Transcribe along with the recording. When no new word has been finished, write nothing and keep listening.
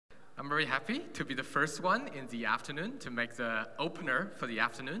very happy to be the first one in the afternoon to make the opener for the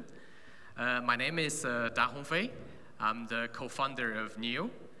afternoon. My name is Hongfei. I'm the co-founder of NEO.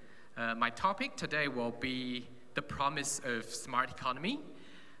 My topic today will be the promise of smart economy.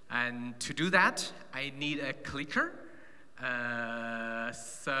 And to do that, I need a clicker.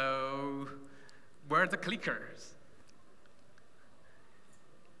 So where are the clickers?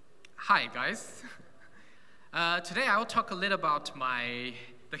 Hi, guys. Today I will talk a little about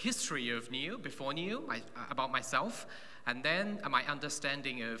the history of NEO, before NEO, about myself, and then my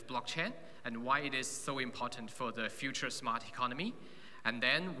understanding of blockchain and why it is so important for the future smart economy, and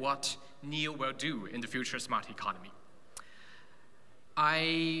then what NEO will do in the future smart economy.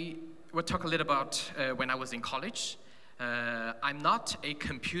 I will talk a little about when I was in college. I'm not a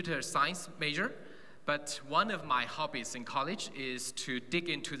computer science major, but one of my hobbies in college is to dig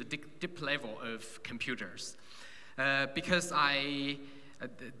into the deep level of computers. Because I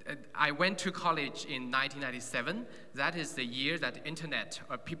went to college in 1997. That is the year that internet,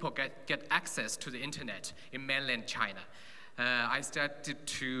 or people get access to the internet in mainland China. I started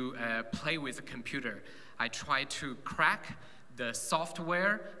to play with the computer. I tried to crack the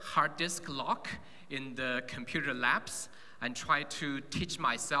software hard disk lock in the computer labs and try to teach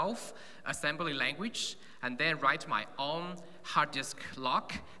myself assembly language and then write my own hard disk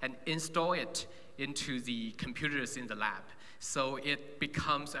lock and install it into the computers in the lab. So it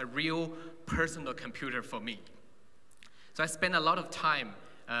becomes a real personal computer for me. So I spent a lot of time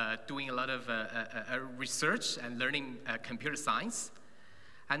doing a lot of research and learning computer science.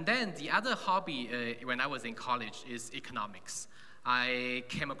 And then the other hobby when I was in college is economics. I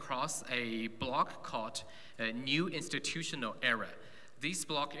came across a blog called New Institutional Era. This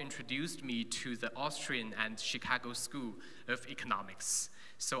blog introduced me to the Austrian and Chicago School of Economics.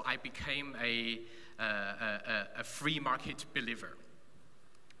 So I became a free market believer.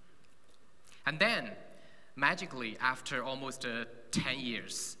 And then, magically, after almost 10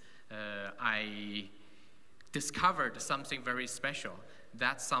 years, I discovered something very special.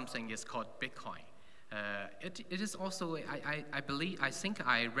 That something is called Bitcoin. It is also, I think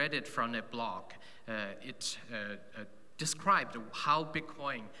I read it from a blog. It described how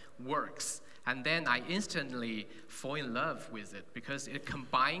Bitcoin works. And then I instantly fall in love with it because it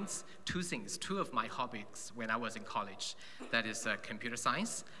combines two things, two of my hobbies when I was in college. That is computer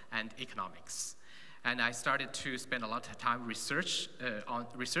science and economics. And I started to spend a lot of time research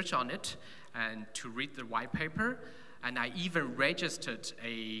on it and to read the white paper. And I even registered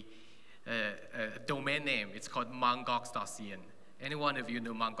a domain name. It's called mongox.cn. Any one of you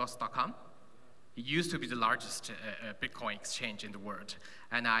know mongox.com? It used to be the largest Bitcoin exchange in the world.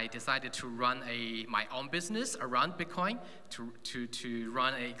 And I decided to run my own business around Bitcoin, to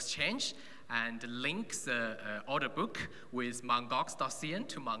run an exchange and link the order book with mongox.cn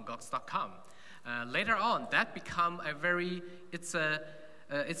to mongox.com. Later on, that became it's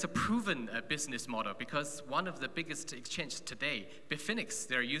a proven business model because one of the biggest exchanges today, Bitfinex,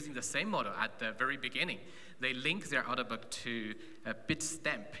 they're using the same model at the very beginning. They link their order book to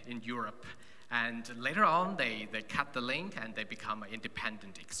Bitstamp in Europe. And later on, they cut the link and they become an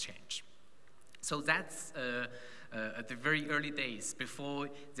independent exchange. So that's the very early days before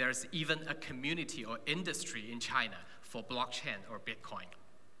there's even a community or industry in China for blockchain or Bitcoin.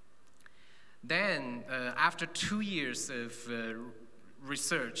 Then, after 2 years of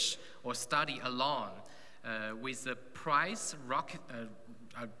research or study alone, with the price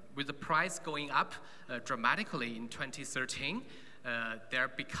going up dramatically in 2013, there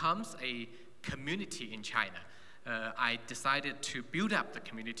becomes a community in China. I decided to build up the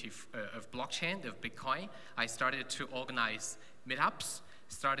community of blockchain, of Bitcoin. I started to organize meetups,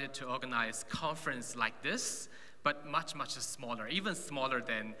 started to organize conferences like this, but much, much smaller, even smaller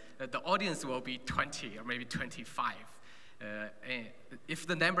than the audience will be 20 or maybe 25. If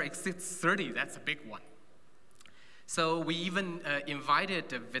the number exceeds 30, that's a big one. So we even invited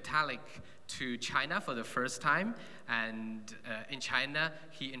Vitalik to China for the first time, and in China,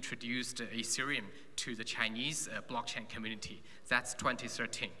 he introduced Ethereum to the Chinese blockchain community. That's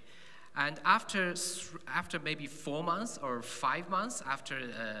 2013. And after maybe 4 months or 5 months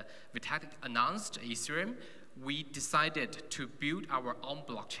after Vitalik announced Ethereum, we decided to build our own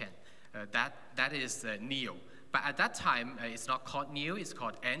blockchain. That is NEO. But at that time, it's not called NEO, it's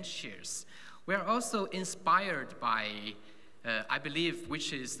called N-Shares. We are also inspired by, I believe,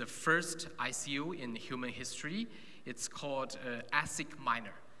 which is the first ICO in human history. It's called ASIC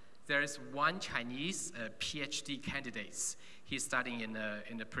Miner. There is one Chinese PhD candidate. He's studying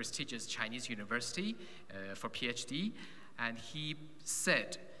in a prestigious Chinese university for PhD. And he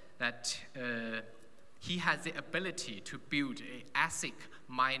said that he has the ability to build an ASIC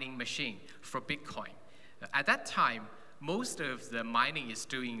mining machine for Bitcoin. At that time, most of the mining is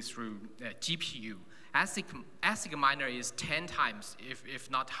doing through GPU. ASIC miner is 10 times, if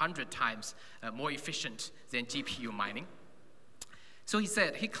not 100 times, more efficient than GPU mining. So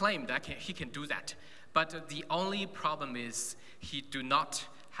he claimed that he can do that. But the only problem is he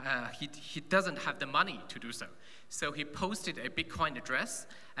doesn't have the money to do so. So he posted a Bitcoin address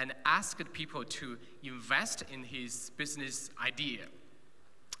and asked people to invest in his business idea.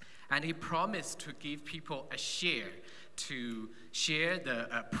 And he promised to give people a share to share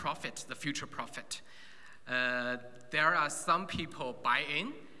the profit, the future profit. There are some people buy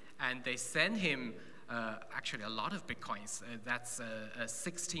in, and they send him actually a lot of Bitcoins. That's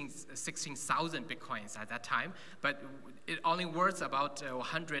 16,000 Bitcoins at that time, but it only worth about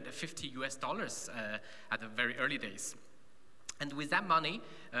 $150 at the very early days. And with that money,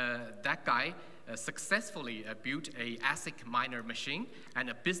 that guy successfully built a ASIC miner machine and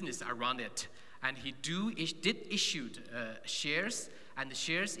a business around it. And he did issue shares, and the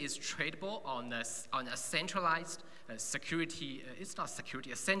shares is tradable on a centralized security, it's not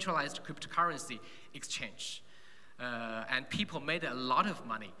security, a centralized cryptocurrency exchange. And people made a lot of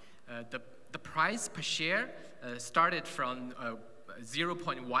money. The price per share started from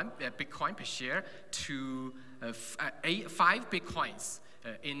 0.1 Bitcoin per share to 5 Bitcoins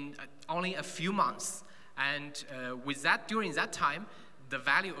in only a few months. And during that time, the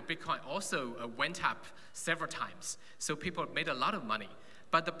value of Bitcoin also went up several times. So people made a lot of money.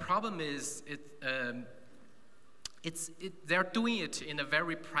 But the problem is they're doing it in a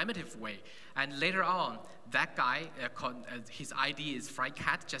very primitive way. And later on, that guy, his ID is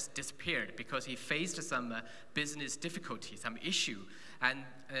FryCat, just disappeared because he faced some business difficulty, some issue. And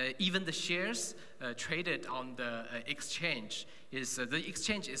even the shares traded on the exchange, the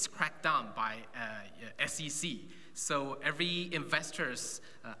exchange is cracked down by SEC. So every investors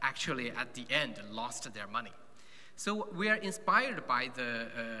actually at the end lost their money. So we are inspired by the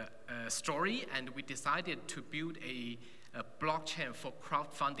story, and we decided to build a blockchain for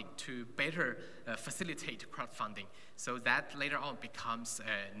crowdfunding to better facilitate crowdfunding. So that later on becomes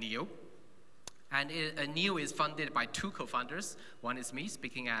NEO. And NEO is funded by 2 co-founders. One is me,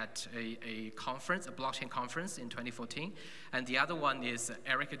 speaking at a conference, a blockchain conference in 2014. And the other one is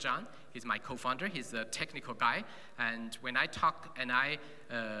Eric Zhang. He's my co-founder. He's a technical guy. And when I talk and I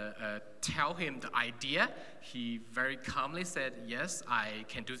tell him the idea, he very calmly said, yes, I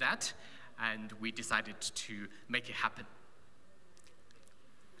can do that. And we decided to make it happen.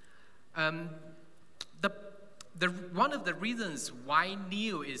 One of the reasons why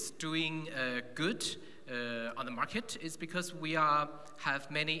NEO is doing good on the market is because we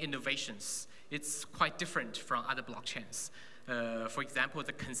have many innovations. It's quite different from other blockchains. For example,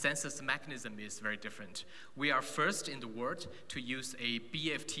 the consensus mechanism is very different. We are first in the world to use a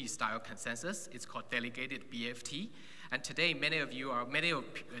BFT-style consensus. It's called delegated BFT. And today, many of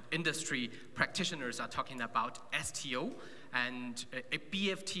industry practitioners are talking about STO. And a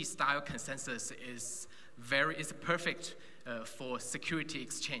BFT-style consensus is perfect for security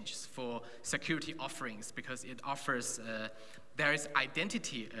exchanges, for security offerings, because it offers, there is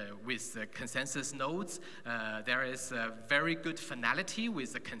identity with the consensus nodes. There is very good finality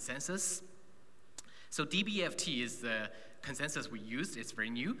with the consensus. So DBFT is the consensus we use. It's very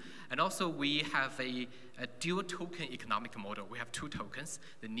new. And also we have a dual token economic model. We have 2 tokens,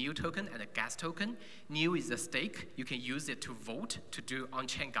 the NEO token and the gas token. NEO is a stake. You can use it to vote, to do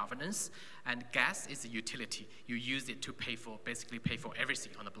on-chain governance. And gas is a utility. You use it to basically pay for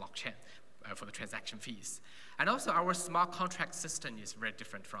everything on the blockchain for the transaction fees. And also our smart contract system is very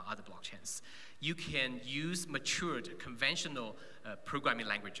different from other blockchains. You can use matured conventional programming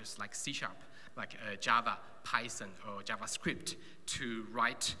languages like C#, like Java, Python, or JavaScript to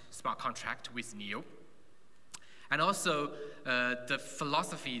write smart contract with NEO. And also, the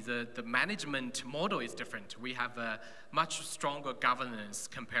philosophy, the management model is different. We have a much stronger governance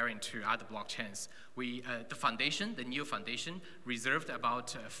comparing to other blockchains. The foundation, the NEO Foundation, reserved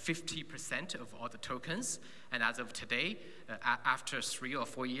about 50% of all the tokens. And as of today, after 3 or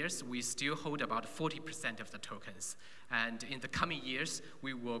 4 years, we still hold about 40% of the tokens. And in the coming years,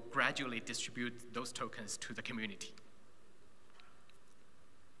 we will gradually distribute those tokens to the community.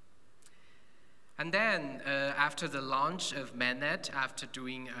 And then after the launch of mainnet, after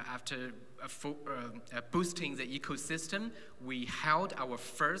boosting the ecosystem, we held our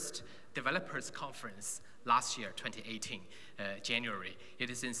first developers conference last year, 2018, January. It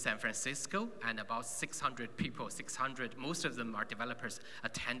is in San Francisco, and about 600 people, most of them are developers,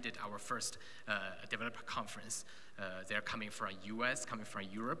 attended our first developer conference. They're coming from US, coming from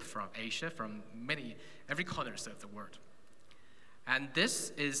Europe, from Asia, from every corners of the world. And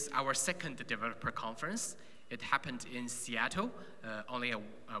this is our second developer conference. It happened in Seattle only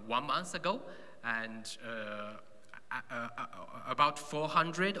 1 month ago, and about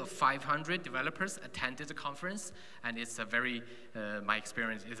 400 or 500 developers attended the conference, and it's a my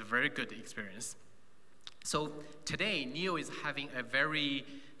experience is a very good experience. So today, NEO is having a very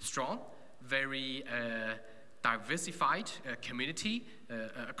strong, very diversified community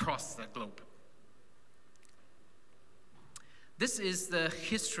across the globe. This is the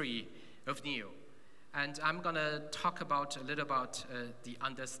history of NEO, and I'm going to talk a little about the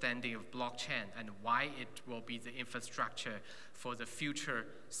understanding of blockchain and why it will be the infrastructure for the future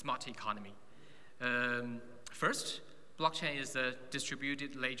smart economy. First, blockchain is a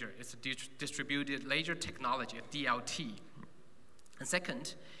distributed ledger. It's a distributed ledger technology, a DLT. And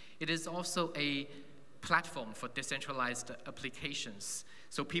second, it is also a platform for decentralized applications.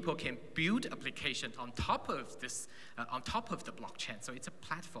 So people can build applications on top of this, on top of the blockchain. So it's a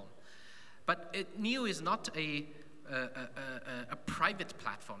platform. But NEO is not a private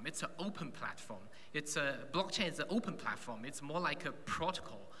platform. It's an open platform. Blockchain is an open platform. It's more like a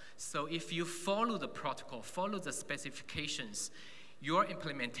protocol. So if you follow the protocol, follow the specifications, your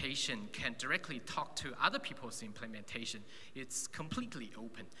implementation can directly talk to other people's implementation. It's completely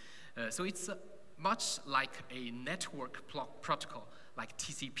open. So it's much like a network protocol, like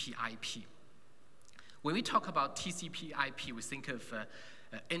TCP/IP. When we talk about TCP/IP, we think of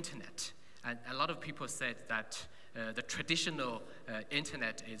internet. And a lot of people said that the traditional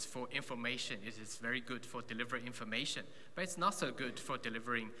internet is for information. It is very good for delivering information, but it's not so good for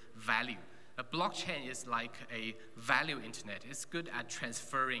delivering value. A blockchain is like a value internet. It's good at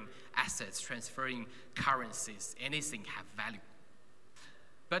transferring assets, transferring currencies. Anything have value.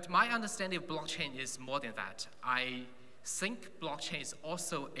 But my understanding of blockchain is more than that. I think blockchain is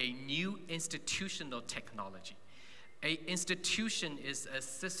also a new institutional technology. An institution is a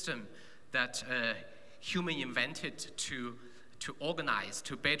system that human invented to organize,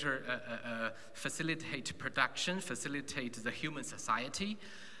 to better facilitate production, facilitate the human society.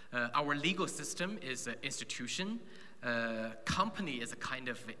 Our legal system is an institution. Company is a kind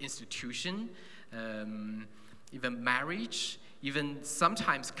of institution. Even marriage, even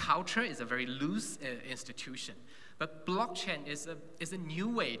sometimes culture is a very loose institution. But blockchain is a new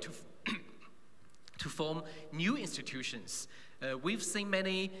way to form new institutions. We've seen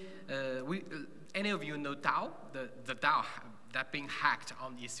many, any of you know DAO? The DAO that being hacked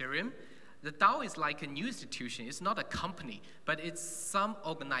on Ethereum. The DAO is like a new institution. It's not a company, but it's some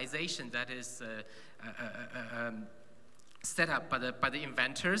organization that is set up by the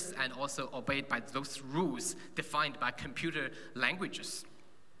inventors and also obeyed by those rules defined by computer languages.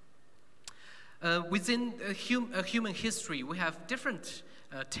 Within human history, we have different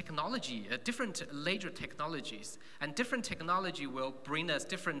technology, different ledger technologies, and different technology will bring us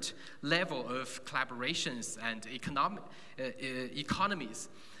different level of collaborations and economies.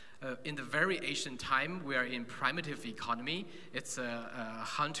 In the very ancient time, we are in primitive economy. It's a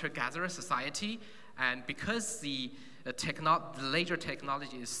hunter-gatherer society, and because the ledger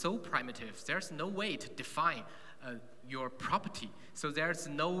technology is so primitive, there's no way to define your property. So there's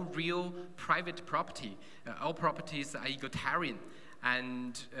no real private property. All properties are egalitarian.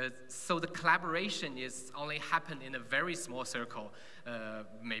 And so the collaboration is only happen in a very small circle,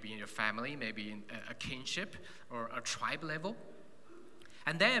 maybe in your family, maybe in a kinship or a tribe level.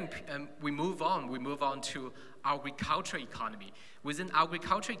 And then we move on to agriculture economy. Within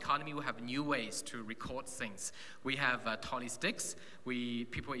agriculture economy, we have new ways to record things. We have tally sticks.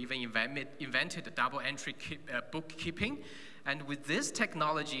 People even invented double entry bookkeeping. And with this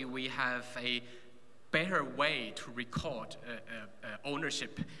technology, we have a better way to record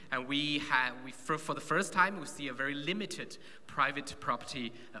ownership. And for the first time, we see a very limited private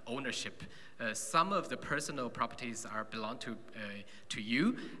property ownership. Some of the personal properties belong to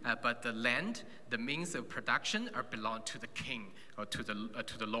you, but the land, the means of production belong to the king or to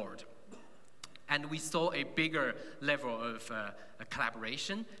the lord. And we saw a bigger level of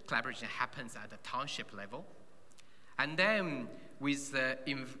collaboration. Collaboration happens at the township level. And then with a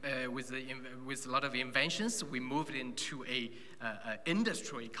lot of inventions, we moved into an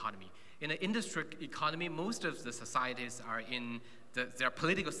industrial economy. In an industrial economy, most of the societies are in their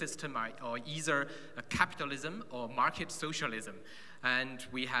political system are either capitalism or market socialism. And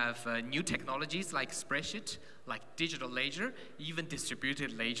we have new technologies like spreadsheet, like digital ledger, even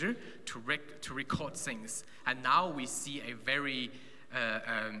distributed ledger to record things. And now we see a very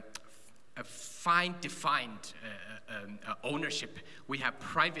a fine defined ownership. We have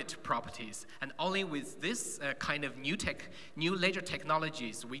private properties, and only with this kind of new ledger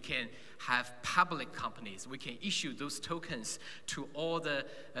technologies, we can have public companies. We can issue those tokens to all the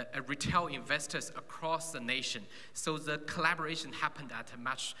retail investors across the nation. So the collaboration happened at a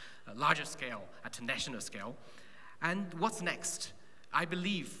much larger scale, at a national scale. And what's next? I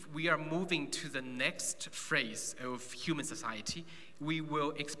believe we are moving to the next phase of human society. We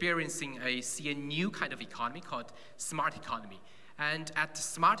will see a new kind of economy called smart economy. And at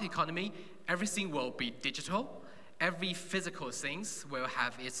smart economy, everything will be digital. Every physical things will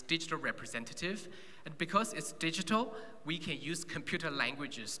have its digital representative. And because it's digital, we can use computer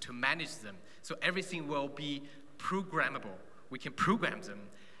languages to manage them. So everything will be programmable. We can program them.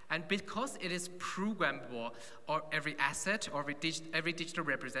 And because it is programmable, or every asset or every digital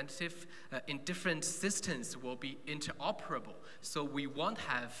representative in different systems will be interoperable. So we won't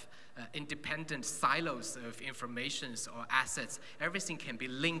have independent silos of information or assets. Everything can be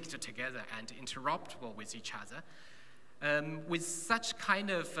linked together and interoperable with each other. With such kind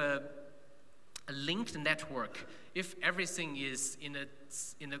of a linked network, if everything is in a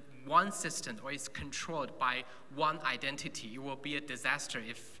one system or is controlled by one identity, it will be a disaster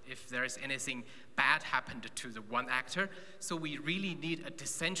if there is anything bad happened to the one actor. So we really need a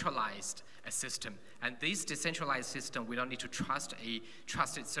decentralized system. And this decentralized system, we don't need to trust a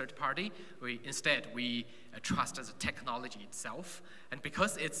trusted third party. Instead, we trust the technology itself. And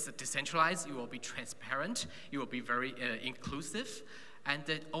because it's decentralized, it will be transparent, it will be very inclusive, and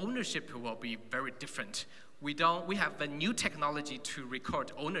the ownership will be very different. We have a new technology to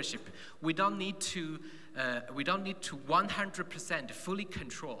record ownership. We don't need to 100% fully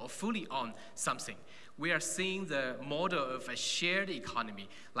control or fully own something. We are seeing the model of a shared economy,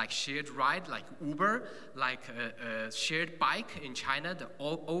 like shared ride, like Uber, like a shared bike in China, the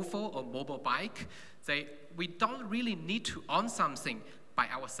OFO or mobile bike. We don't really need to own something by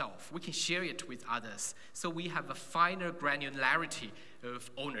ourselves. We can share it with others. So we have a finer granularity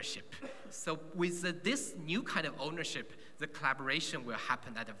of ownership. So with this new kind of ownership, the collaboration will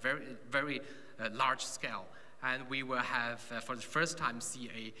happen at a very, very large scale. And we will have, for the first time,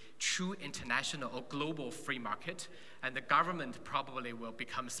 see a true international or global free market, and the government probably will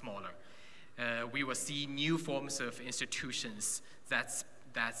become smaller. We will see new forms of institutions that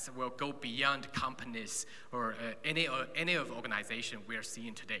will go beyond companies or any of the organization we are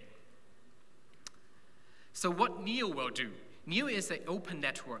seeing today. So what NEO will do? NEO is an open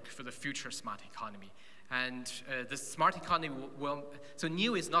network for the future smart economy. And the smart economy so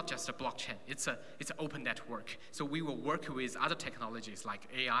NEO is not just a blockchain, it's an open network. So we will work with other technologies like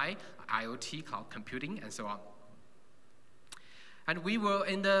AI, IoT, cloud computing, and so on. And we will,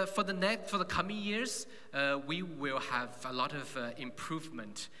 for the coming years, we will have a lot of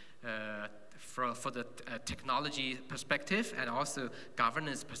improvement for the technology perspective and also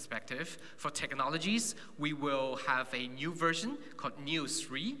governance perspective. For technologies, we will have a new version called NEO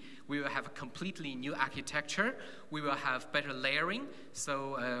 3. We will have a completely new architecture. We will have better layering,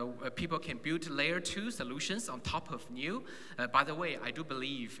 so people can build layer 2 solutions on top of NEO. By the way, I do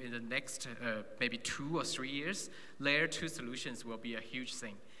believe in the next maybe 2 or 3 years, layer 2 solutions will be a huge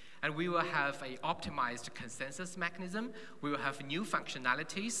thing. And we will have an optimized consensus mechanism. We will have new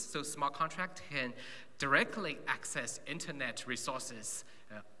functionalities, so smart contract can directly access internet resources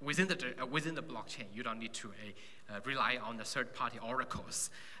within the blockchain. You don't need to rely on the third-party oracles.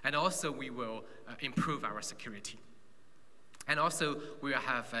 And also, we will improve our security. And also, we will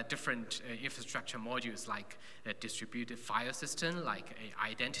have different infrastructure modules like a distributed file system, like an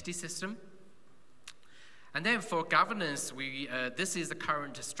identity system. And then for governance, this is the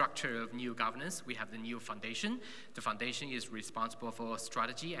current structure of NEO governance. We have the NEO Foundation. The foundation is responsible for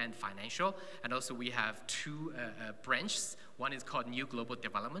strategy and financial. And also we have 2 branches. One is called NEO Global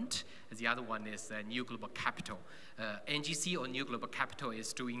Development. And the other one is NEO Global Capital. NGC or NEO Global Capital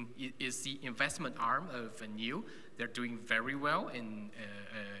is the investment arm of NEO. They're doing very well in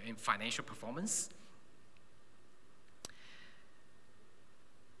financial performance.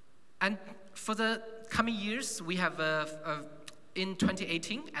 And for the coming years, we have, in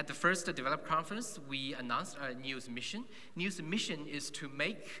 2018, at the first developer conference, we announced NEO's mission. NEO's mission is to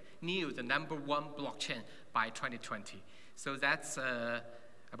make NEO the #1 blockchain by 2020. So that's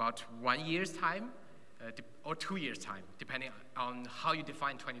about 1 year's time, or 2 years' time, depending on how you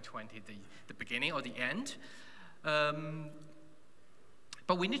define 2020, the beginning or the end.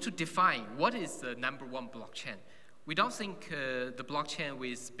 But we need to define what is the #1 blockchain. We don't think the blockchain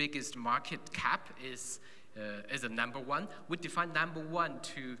with biggest market cap is a #1. We define #1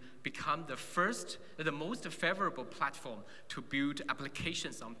 to become the most favorable platform to build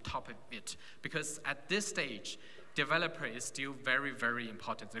applications on top of it. Because at this stage, developer is still very, very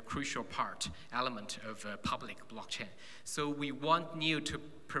important, the crucial element of public blockchain. So we want NEO to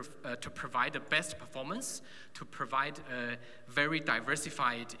provide the best performance, to provide a very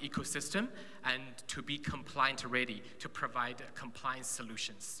diversified ecosystem, and to be compliant ready, to provide compliance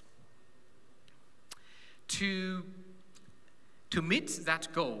solutions. To meet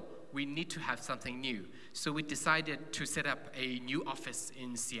that goal, we need to have something new. So we decided to set up a new office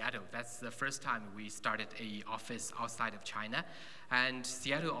in Seattle. That's the first time we started an office outside of China. And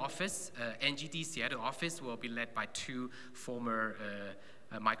Seattle office, NGD Seattle office will be led by 2 former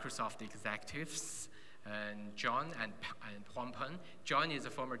Microsoft executives, and John and Hongfei. John is a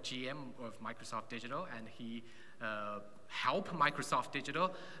former GM of Microsoft Digital, and he helped Microsoft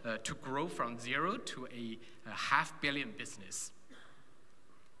Digital to grow from 0 to a $500 million business.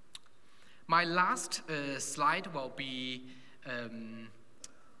 My last slide will be to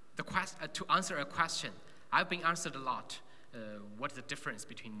answer a question. I've been answered a lot. What's the difference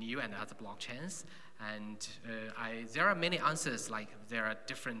between NEO and other blockchains? And there are many answers, like there are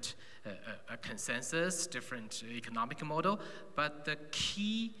different consensus, different economic model, but the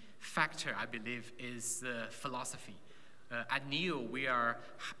key factor, I believe, is philosophy. At NEO,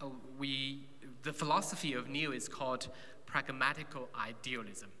 the philosophy of NEO is called pragmatical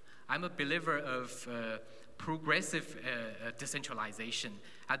idealism. I'm a believer of progressive decentralization.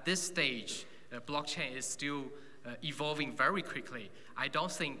 At this stage, blockchain is still evolving very quickly. I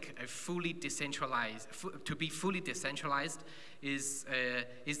don't think to be fully decentralized is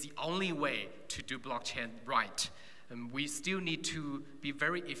the only way to do blockchain right. We still need to be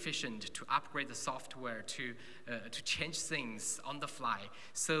very efficient to upgrade the software, to change things on the fly.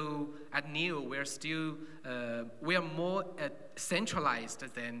 So at NEO, we are more centralized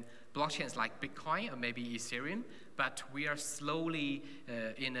than blockchains like Bitcoin or maybe Ethereum, but we are slowly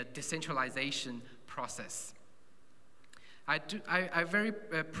in a decentralization process. I very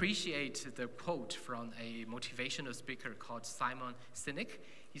appreciate the quote from a motivational speaker called Simon Sinek.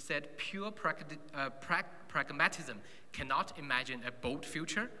 He said, pure pragmatism cannot imagine a bold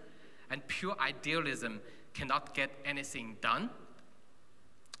future, and pure idealism cannot get anything done.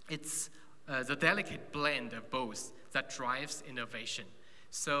 It's the delicate blend of both that drives innovation.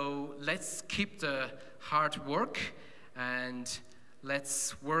 So let's keep the hard work, and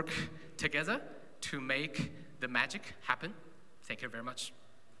let's work together to make the magic happen. Thank you very much.